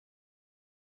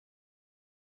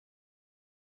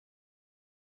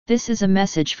This is a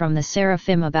message from the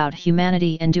Seraphim about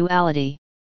humanity and duality.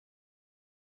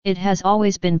 It has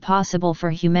always been possible for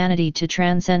humanity to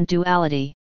transcend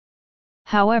duality.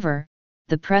 However,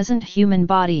 the present human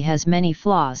body has many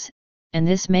flaws, and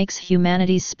this makes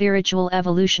humanity's spiritual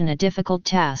evolution a difficult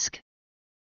task.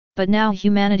 But now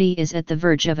humanity is at the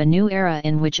verge of a new era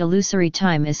in which illusory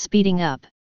time is speeding up,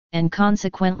 and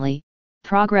consequently,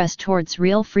 progress towards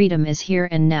real freedom is here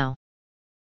and now.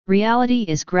 Reality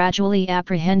is gradually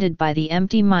apprehended by the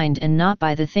empty mind and not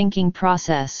by the thinking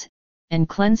process, and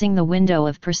cleansing the window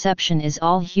of perception is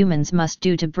all humans must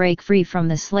do to break free from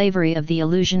the slavery of the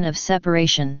illusion of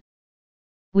separation.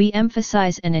 We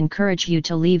emphasize and encourage you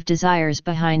to leave desires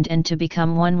behind and to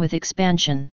become one with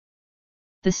expansion.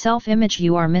 The self-image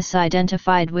you are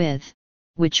misidentified with,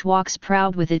 which walks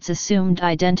proud with its assumed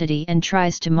identity and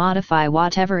tries to modify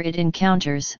whatever it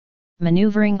encounters,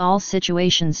 maneuvering all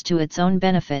situations to its own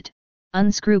benefit,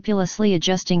 unscrupulously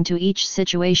adjusting to each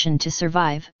situation to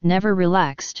survive, never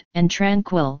relaxed and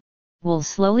tranquil, will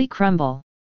slowly crumble.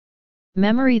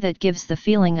 Memory that gives the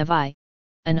feeling of I,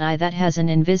 an I that has an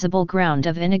invisible ground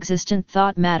of inexistent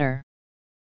thought matter.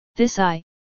 This I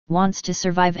wants to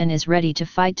survive and is ready to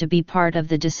fight to be part of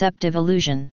the deceptive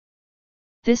illusion.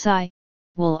 This I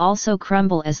will also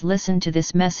crumble as listen to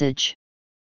this message.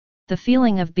 The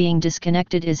feeling of being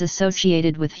disconnected is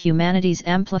associated with humanity's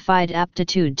amplified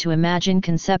aptitude to imagine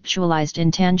conceptualized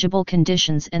intangible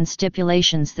conditions and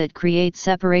stipulations that create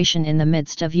separation in the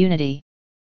midst of unity.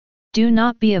 Do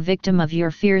not be a victim of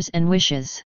your fears and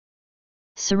wishes.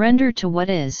 Surrender to what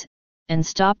is, and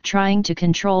stop trying to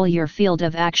control your field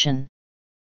of action.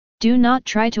 Do not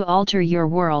try to alter your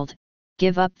world,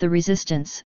 give up the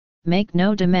resistance, make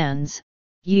no demands,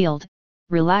 yield,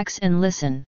 relax and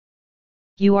listen.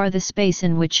 You are the space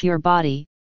in which your body,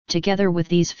 together with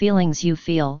these feelings you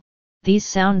feel, these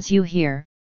sounds you hear,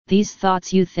 these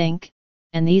thoughts you think,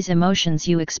 and these emotions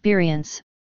you experience,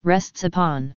 rests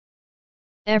upon.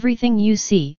 Everything you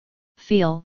see,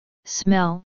 feel,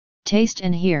 smell, taste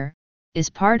and hear, is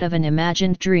part of an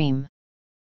imagined dream.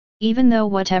 Even though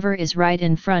whatever is right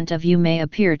in front of you may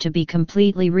appear to be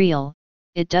completely real,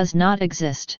 it does not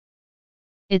exist.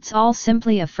 It's all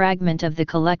simply a fragment of the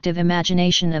collective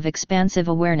imagination of expansive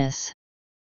awareness.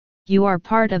 You are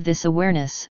part of this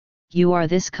awareness, you are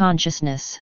this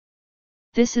consciousness.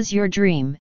 This is your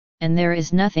dream, and there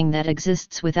is nothing that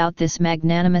exists without this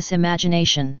magnanimous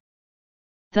imagination.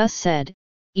 Thus said,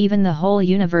 even the whole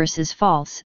universe is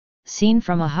false, seen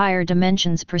from a higher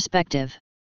dimension's perspective.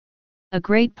 A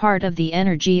great part of the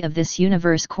energy of this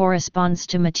universe corresponds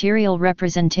to material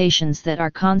representations that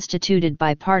are constituted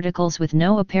by particles with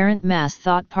no apparent mass,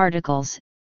 thought particles.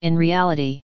 In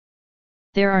reality,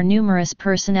 there are numerous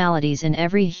personalities in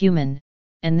every human,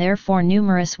 and therefore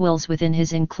numerous wills within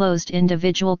his enclosed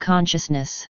individual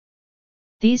consciousness.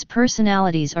 These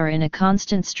personalities are in a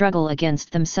constant struggle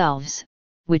against themselves,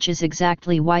 which is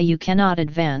exactly why you cannot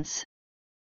advance.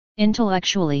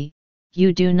 Intellectually,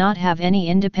 you do not have any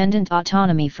independent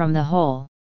autonomy from the whole.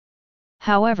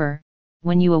 However,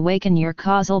 when you awaken your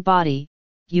causal body,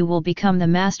 you will become the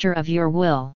master of your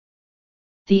will.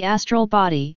 The astral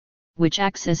body, which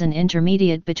acts as an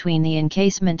intermediate between the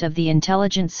encasement of the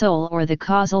intelligent soul or the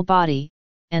causal body,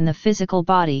 and the physical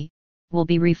body, will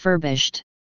be refurbished.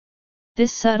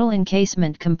 This subtle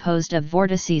encasement, composed of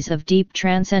vortices of deep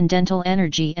transcendental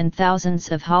energy and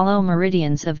thousands of hollow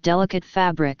meridians of delicate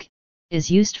fabric, is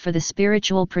used for the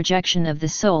spiritual projection of the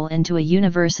soul into a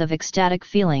universe of ecstatic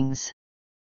feelings.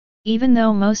 Even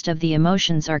though most of the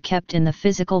emotions are kept in the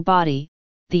physical body,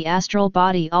 the astral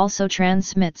body also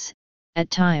transmits, at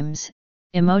times,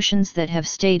 emotions that have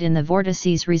stayed in the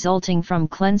vortices resulting from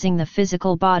cleansing the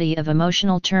physical body of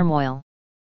emotional turmoil.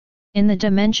 In the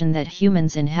dimension that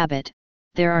humans inhabit,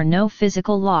 there are no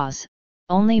physical laws,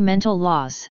 only mental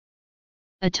laws.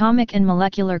 Atomic and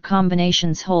molecular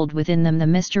combinations hold within them the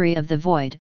mystery of the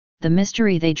void, the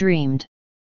mystery they dreamed.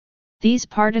 These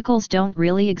particles don't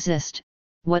really exist.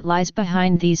 What lies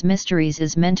behind these mysteries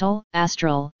is mental,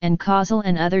 astral, and causal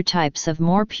and other types of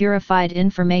more purified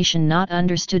information not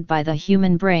understood by the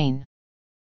human brain.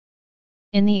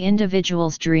 In the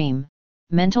individual's dream,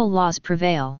 mental laws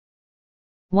prevail.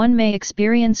 One may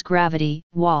experience gravity,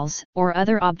 walls, or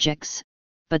other objects,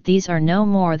 but these are no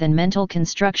more than mental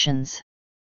constructions.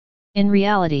 In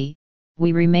reality,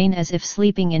 we remain as if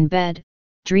sleeping in bed,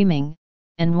 dreaming,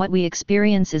 and what we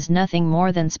experience is nothing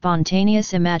more than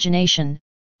spontaneous imagination,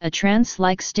 a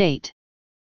trance-like state.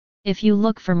 If you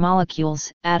look for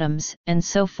molecules, atoms, and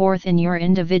so forth in your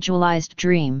individualized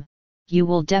dream, you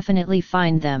will definitely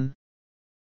find them.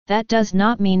 That does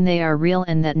not mean they are real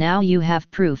and that now you have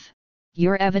proof,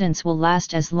 your evidence will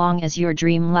last as long as your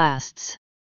dream lasts.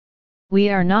 We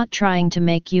are not trying to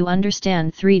make you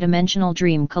understand three-dimensional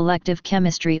dream collective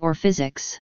chemistry or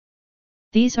physics.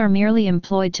 These are merely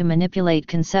employed to manipulate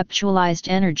conceptualized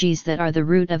energies that are the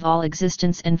root of all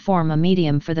existence and form a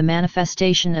medium for the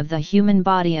manifestation of the human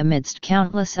body amidst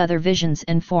countless other visions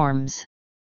and forms.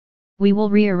 We will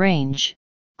rearrange,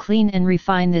 clean and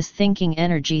refine this thinking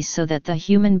energy so that the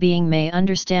human being may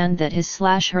understand that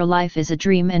his/her life is a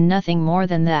dream and nothing more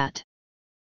than that.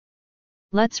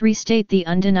 Let's restate the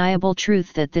undeniable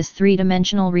truth that this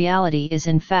three-dimensional reality is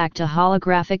in fact a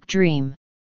holographic dream.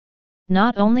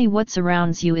 Not only what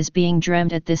surrounds you is being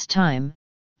dreamt at this time,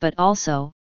 but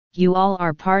also, you all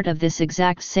are part of this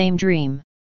exact same dream.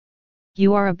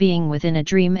 You are a being within a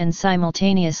dream and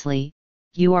simultaneously,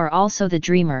 you are also the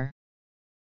dreamer.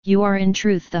 You are in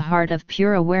truth the heart of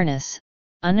pure awareness,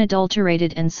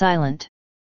 unadulterated and silent.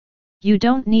 You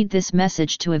don't need this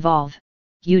message to evolve,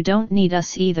 you don't need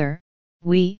us either.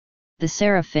 We, the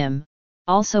Seraphim,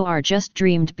 also are just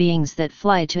dreamed beings that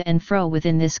fly to and fro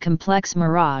within this complex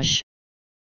mirage.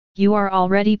 You are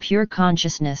already pure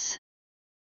consciousness.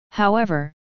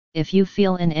 However, if you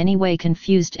feel in any way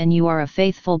confused and you are a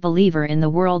faithful believer in the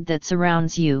world that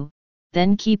surrounds you,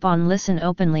 then keep on listen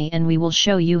openly and we will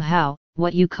show you how,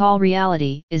 what you call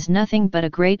reality is nothing but a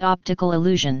great optical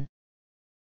illusion.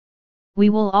 We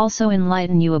will also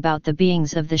enlighten you about the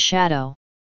beings of the shadow.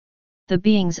 The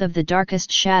beings of the darkest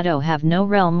shadow have no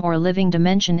realm or living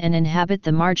dimension and inhabit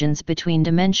the margins between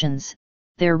dimensions.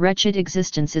 Their wretched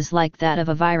existence is like that of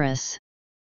a virus.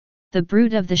 The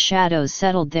brood of the shadows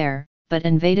settled there, but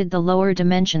invaded the lower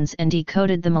dimensions and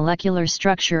decoded the molecular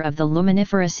structure of the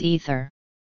luminiferous ether.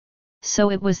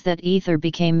 So it was that ether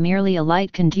became merely a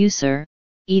light conducer,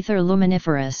 ether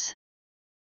luminiferous.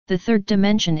 The third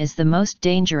dimension is the most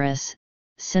dangerous,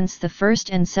 since the first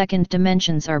and second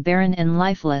dimensions are barren and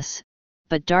lifeless,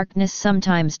 but darkness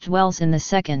sometimes dwells in the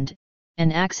second,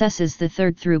 and accesses the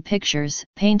third through pictures,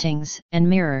 paintings, and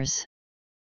mirrors.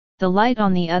 The light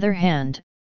on the other hand,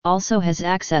 also has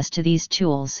access to these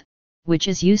tools, which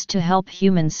is used to help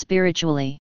humans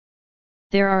spiritually.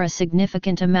 There are a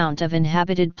significant amount of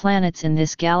inhabited planets in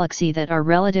this galaxy that are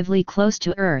relatively close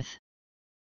to Earth.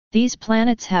 These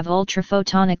planets have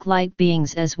ultraphotonic light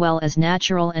beings as well as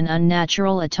natural and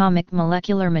unnatural atomic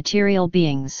molecular material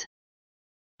beings.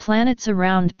 Planets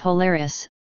around Polaris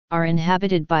are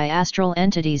inhabited by astral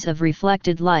entities of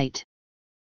reflected light.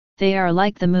 They are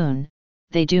like the moon,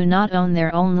 they do not own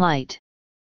their own light.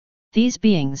 These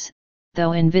beings,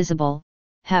 though invisible,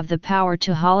 have the power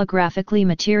to holographically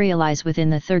materialize within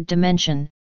the third dimension,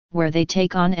 where they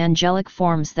take on angelic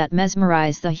forms that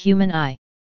mesmerize the human eye.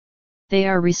 They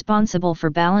are responsible for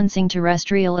balancing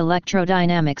terrestrial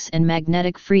electrodynamics and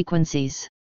magnetic frequencies.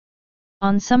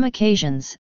 On some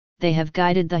occasions, they have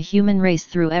guided the human race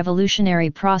through evolutionary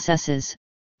processes,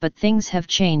 but things have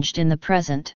changed in the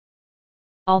present.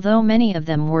 Although many of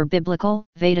them were biblical,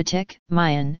 Vedic,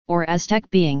 Mayan, or Aztec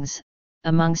beings,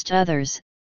 amongst others,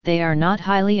 they are not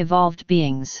highly evolved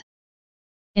beings.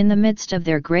 In the midst of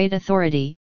their great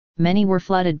authority, many were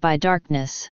flooded by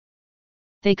darkness.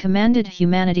 They commanded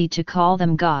humanity to call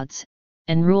them gods,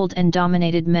 and ruled and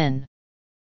dominated men.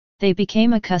 They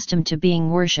became accustomed to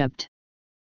being worshipped.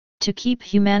 To keep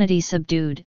humanity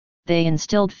subdued, they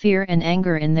instilled fear and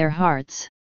anger in their hearts.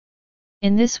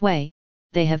 In this way,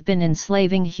 they have been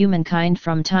enslaving humankind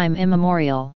from time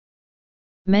immemorial.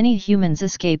 Many humans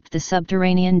escaped the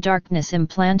subterranean darkness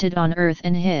implanted on earth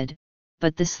and hid,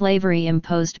 but the slavery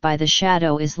imposed by the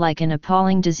shadow is like an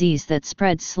appalling disease that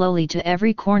spreads slowly to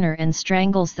every corner and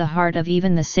strangles the heart of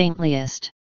even the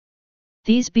saintliest.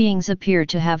 These beings appear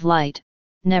to have light,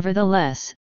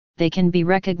 nevertheless, they can be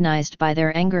recognized by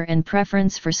their anger and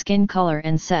preference for skin color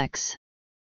and sex.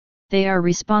 They are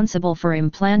responsible for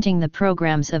implanting the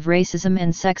programs of racism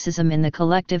and sexism in the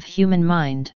collective human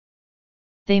mind.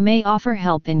 They may offer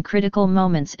help in critical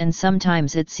moments and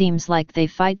sometimes it seems like they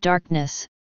fight darkness,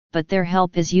 but their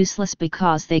help is useless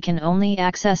because they can only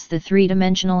access the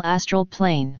three-dimensional astral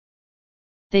plane.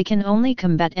 They can only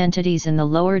combat entities in the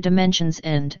lower dimensions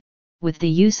and, with the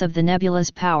use of the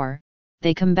nebula's power,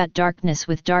 they combat darkness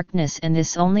with darkness and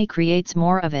this only creates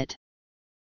more of it.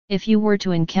 If you were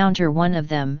to encounter one of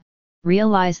them,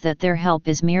 realize that their help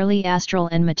is merely astral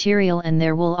and material and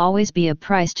there will always be a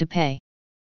price to pay.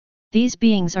 These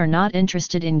beings are not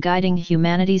interested in guiding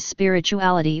humanity's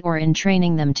spirituality or in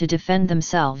training them to defend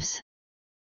themselves.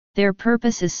 Their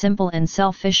purpose is simple and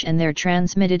selfish and their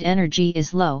transmitted energy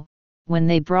is low. When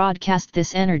they broadcast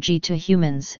this energy to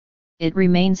humans, it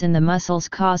remains in the muscles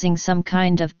causing some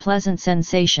kind of pleasant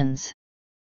sensations.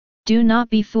 Do not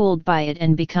be fooled by it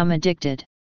and become addicted.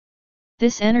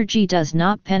 This energy does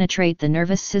not penetrate the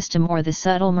nervous system or the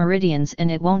subtle meridians, and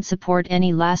it won't support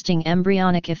any lasting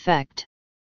embryonic effect.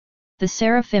 The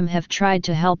Seraphim have tried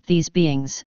to help these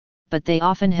beings, but they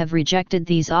often have rejected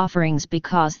these offerings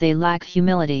because they lack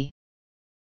humility.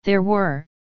 There were,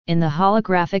 in the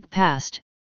holographic past,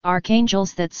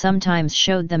 archangels that sometimes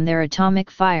showed them their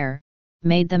atomic fire,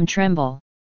 made them tremble.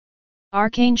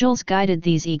 Archangels guided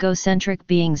these egocentric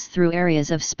beings through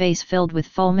areas of space filled with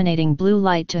fulminating blue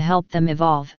light to help them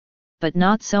evolve, but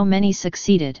not so many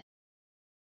succeeded.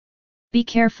 Be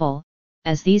careful,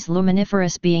 as these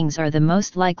luminiferous beings are the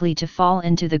most likely to fall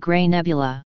into the gray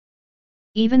nebula.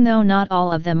 Even though not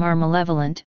all of them are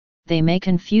malevolent, they may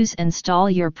confuse and stall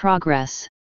your progress.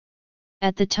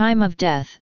 At the time of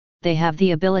death, they have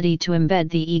the ability to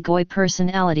embed the ego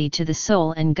personality to the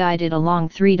soul and guide it along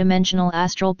three-dimensional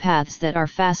astral paths that are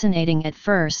fascinating at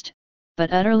first,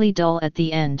 but utterly dull at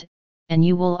the end, and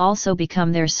you will also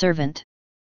become their servant.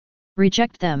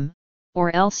 Reject them,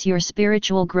 or else your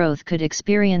spiritual growth could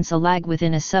experience a lag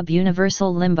within a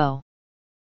sub-universal limbo.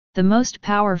 The most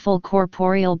powerful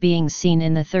corporeal beings seen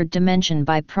in the third dimension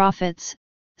by prophets,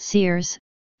 seers,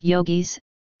 yogis,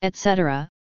 etc.,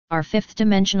 are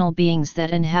fifth-dimensional beings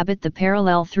that inhabit the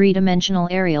parallel three-dimensional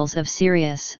areals of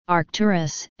Sirius,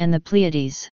 Arcturus, and the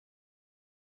Pleiades.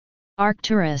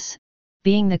 Arcturus,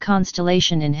 being the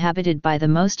constellation inhabited by the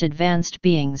most advanced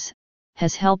beings,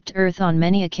 has helped Earth on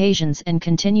many occasions and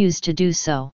continues to do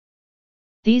so.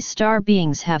 These star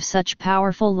beings have such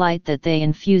powerful light that they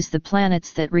infuse the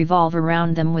planets that revolve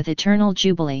around them with eternal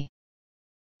jubilee.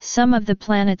 Some of the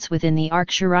planets within the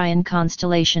Arcturian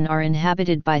constellation are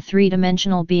inhabited by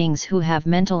three-dimensional beings who have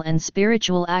mental and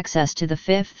spiritual access to the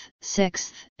fifth,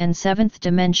 sixth, and seventh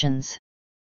dimensions.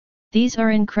 These are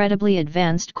incredibly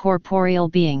advanced corporeal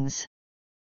beings.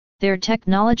 Their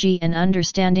technology and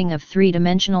understanding of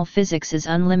three-dimensional physics is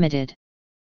unlimited.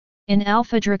 In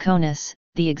Alpha Draconis,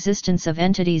 the existence of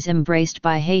entities embraced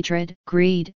by hatred,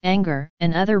 greed, anger,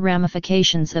 and other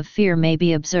ramifications of fear may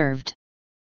be observed.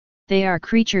 They are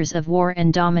creatures of war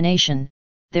and domination.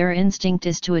 Their instinct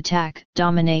is to attack,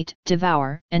 dominate,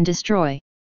 devour, and destroy.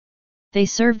 They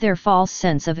serve their false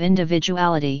sense of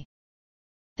individuality.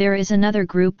 There is another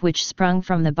group which sprung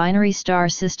from the binary star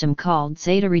system called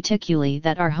Zeta Reticuli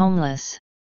that are homeless.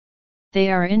 They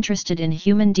are interested in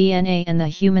human DNA and the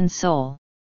human soul.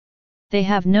 They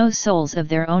have no souls of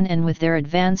their own, and with their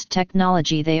advanced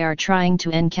technology they are trying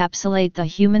to encapsulate the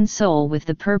human soul with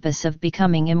the purpose of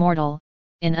becoming immortal.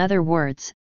 In other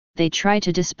words, they try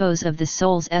to dispose of the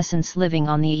soul's essence living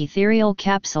on the ethereal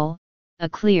capsule, a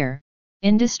clear,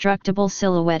 indestructible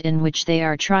silhouette in which they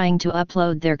are trying to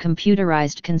upload their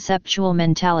computerized conceptual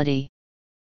mentality.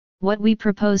 What we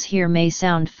propose here may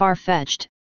sound far-fetched,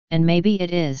 and maybe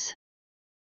it is.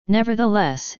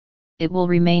 Nevertheless, it will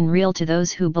remain real to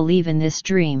those who believe in this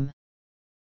dream.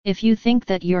 If you think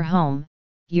that your home,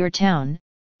 your town,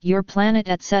 your planet,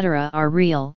 etc. are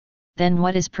real, then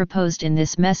what is proposed in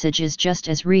this message is just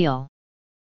as real.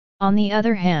 On the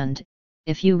other hand,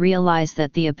 if you realize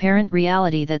that the apparent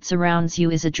reality that surrounds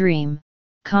you is a dream,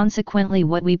 consequently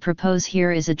what we propose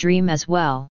here is a dream as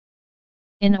well.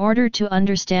 In order to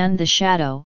understand the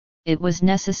shadow, it was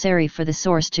necessary for the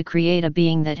source to create a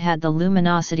being that had the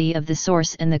luminosity of the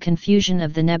source and the confusion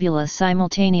of the nebula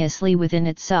simultaneously within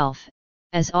itself,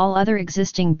 as all other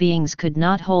existing beings could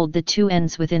not hold the two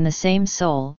ends within the same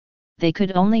soul. They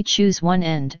could only choose one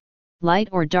end, light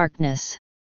or darkness.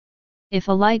 If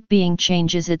a light being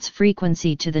changes its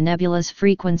frequency to the nebula's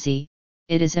frequency,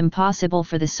 it is impossible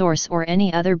for the source or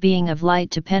any other being of light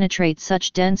to penetrate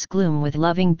such dense gloom with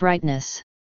loving brightness.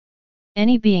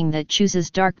 Any being that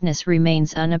chooses darkness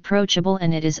remains unapproachable,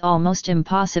 and it is almost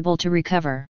impossible to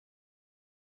recover.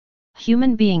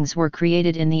 Human beings were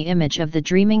created in the image of the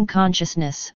dreaming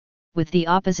consciousness, with the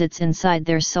opposites inside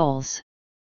their souls.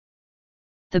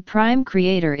 The prime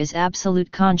creator is absolute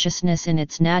consciousness in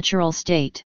its natural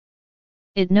state.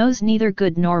 It knows neither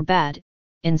good nor bad.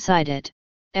 Inside it,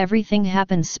 everything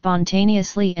happens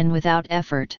spontaneously and without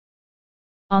effort.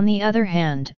 On the other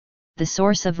hand, the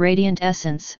source of radiant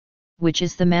essence, which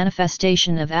is the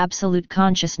manifestation of absolute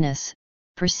consciousness,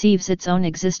 perceives its own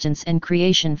existence and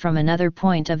creation from another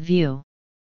point of view.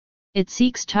 It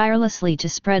seeks tirelessly to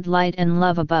spread light and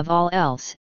love above all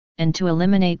else, and to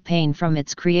eliminate pain from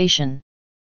its creation.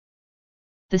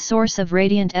 The source of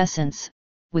radiant essence,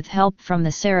 with help from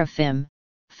the Seraphim,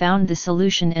 found the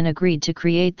solution and agreed to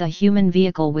create the human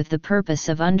vehicle with the purpose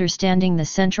of understanding the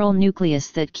central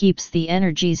nucleus that keeps the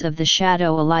energies of the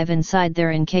shadow alive inside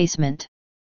their encasement.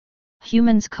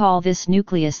 Humans call this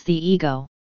nucleus the ego.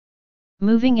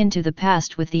 Moving into the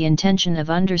past with the intention of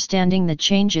understanding the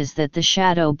changes that the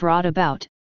shadow brought about,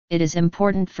 it is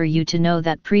important for you to know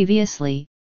that previously,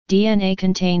 DNA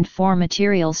contained 4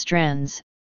 material strands,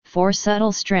 4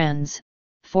 subtle strands,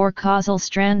 4 causal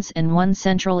strands and 1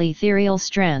 central ethereal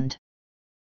strand.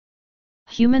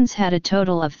 Humans had a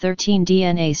total of 13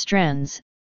 DNA strands.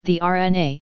 The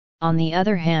RNA, on the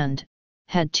other hand,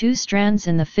 had 2 strands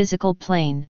in the physical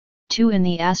plane, 2 in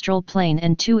the astral plane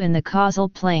and 2 in the causal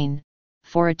plane,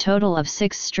 for a total of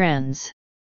 6 strands.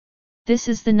 This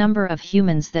is the number of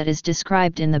humans that is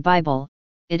described in the Bible.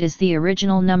 It is the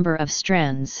original number of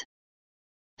strands.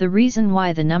 The reason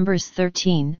why the numbers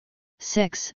 13,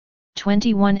 6,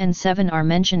 21 and 7 are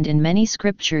mentioned in many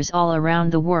scriptures all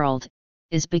around the world,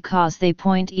 is because they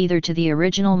point either to the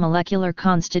original molecular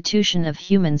constitution of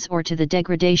humans or to the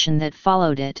degradation that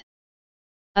followed it.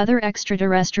 Other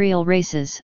extraterrestrial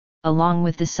races, along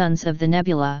with the sons of the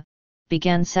nebula,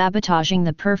 began sabotaging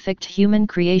the perfect human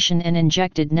creation and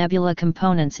injected nebula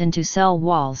components into cell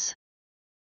walls.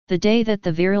 The day that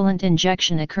the virulent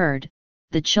injection occurred,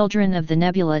 the children of the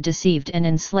nebula deceived and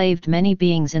enslaved many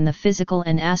beings in the physical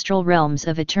and astral realms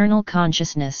of eternal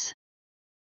consciousness.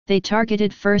 They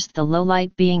targeted first the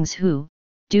low-light beings who,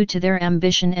 due to their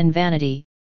ambition and vanity,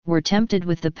 were tempted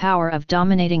with the power of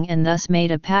dominating and thus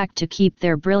made a pact to keep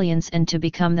their brilliance and to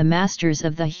become the masters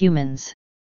of the humans.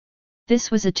 This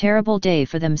was a terrible day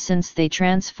for them since they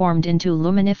transformed into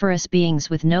luminiferous beings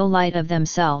with no light of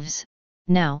themselves.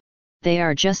 Now, they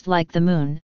are just like the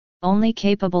moon, only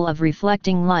capable of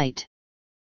reflecting light.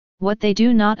 What they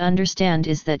do not understand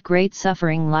is that great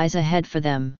suffering lies ahead for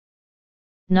them.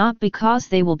 Not because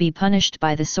they will be punished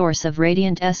by the source of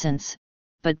radiant essence,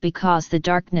 but because the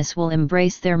darkness will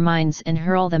embrace their minds and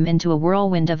hurl them into a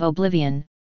whirlwind of oblivion,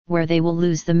 where they will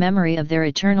lose the memory of their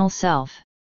eternal self.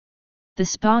 The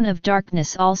spawn of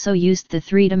darkness also used the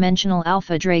 3-dimensional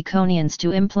Alpha Draconians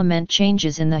to implement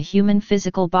changes in the human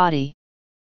physical body.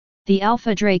 The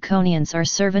Alpha Draconians are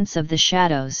servants of the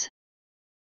shadows.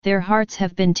 Their hearts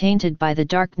have been tainted by the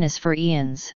darkness for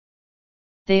eons.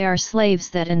 They are slaves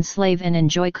that enslave and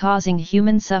enjoy causing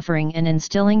human suffering and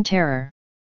instilling terror.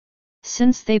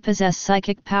 Since they possess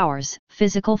psychic powers,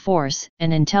 physical force,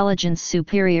 and intelligence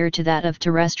superior to that of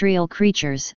terrestrial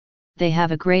creatures, they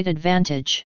have a great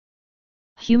advantage.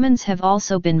 Humans have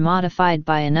also been modified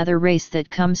by another race that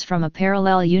comes from a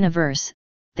parallel universe.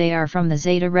 They are from the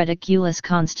Zeta Reticulus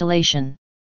constellation.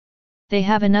 They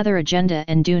have another agenda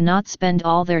and do not spend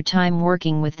all their time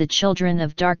working with the children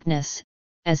of darkness,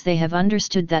 as they have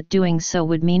understood that doing so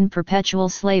would mean perpetual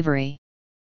slavery.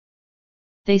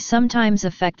 They sometimes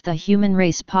affect the human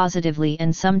race positively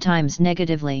and sometimes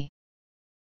negatively.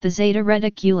 The Zeta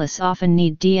Reticulus often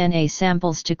need DNA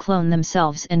samples to clone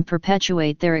themselves and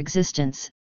perpetuate their existence,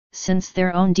 since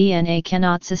their own DNA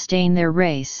cannot sustain their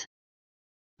race.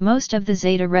 Most of the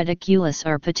Zeta Reticulus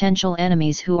are potential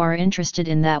enemies who are interested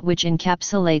in that which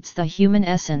encapsulates the human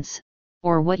essence,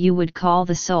 or what you would call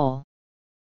the soul.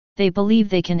 They believe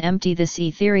they can empty this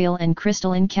ethereal and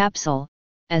crystalline capsule,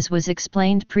 as was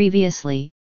explained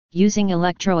previously, using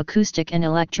electroacoustic and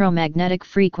electromagnetic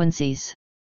frequencies.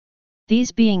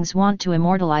 These beings want to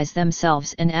immortalize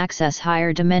themselves and access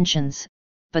higher dimensions,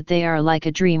 but they are like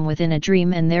a dream within a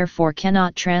dream and therefore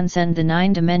cannot transcend the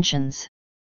 9 dimensions.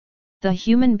 The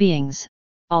human beings,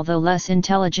 although less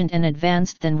intelligent and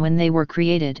advanced than when they were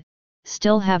created,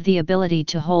 still have the ability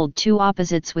to hold 2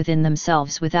 opposites within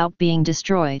themselves without being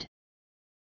destroyed.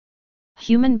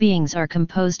 Human beings are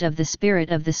composed of the spirit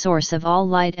of the source of all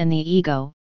light and the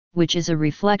ego, which is a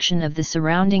reflection of the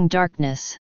surrounding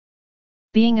darkness.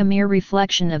 Being a mere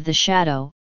reflection of the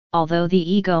shadow, although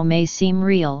the ego may seem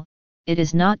real, it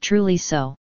is not truly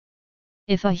so.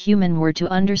 If a human were to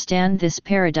understand this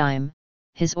paradigm,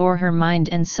 his or her mind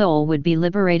and soul would be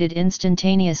liberated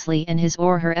instantaneously and his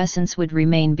or her essence would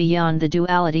remain beyond the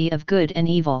duality of good and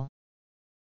evil.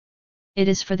 It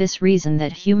is for this reason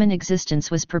that human existence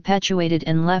was perpetuated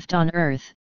and left on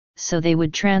earth, so they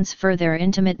would transfer their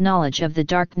intimate knowledge of the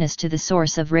darkness to the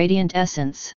source of radiant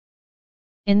essence.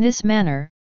 In this manner,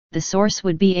 the source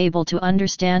would be able to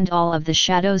understand all of the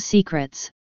shadow's secrets,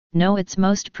 know its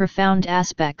most profound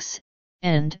aspects,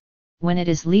 and, when it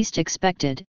is least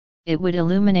expected, it would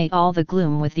illuminate all the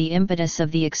gloom with the impetus of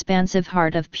the expansive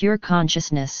heart of pure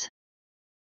consciousness.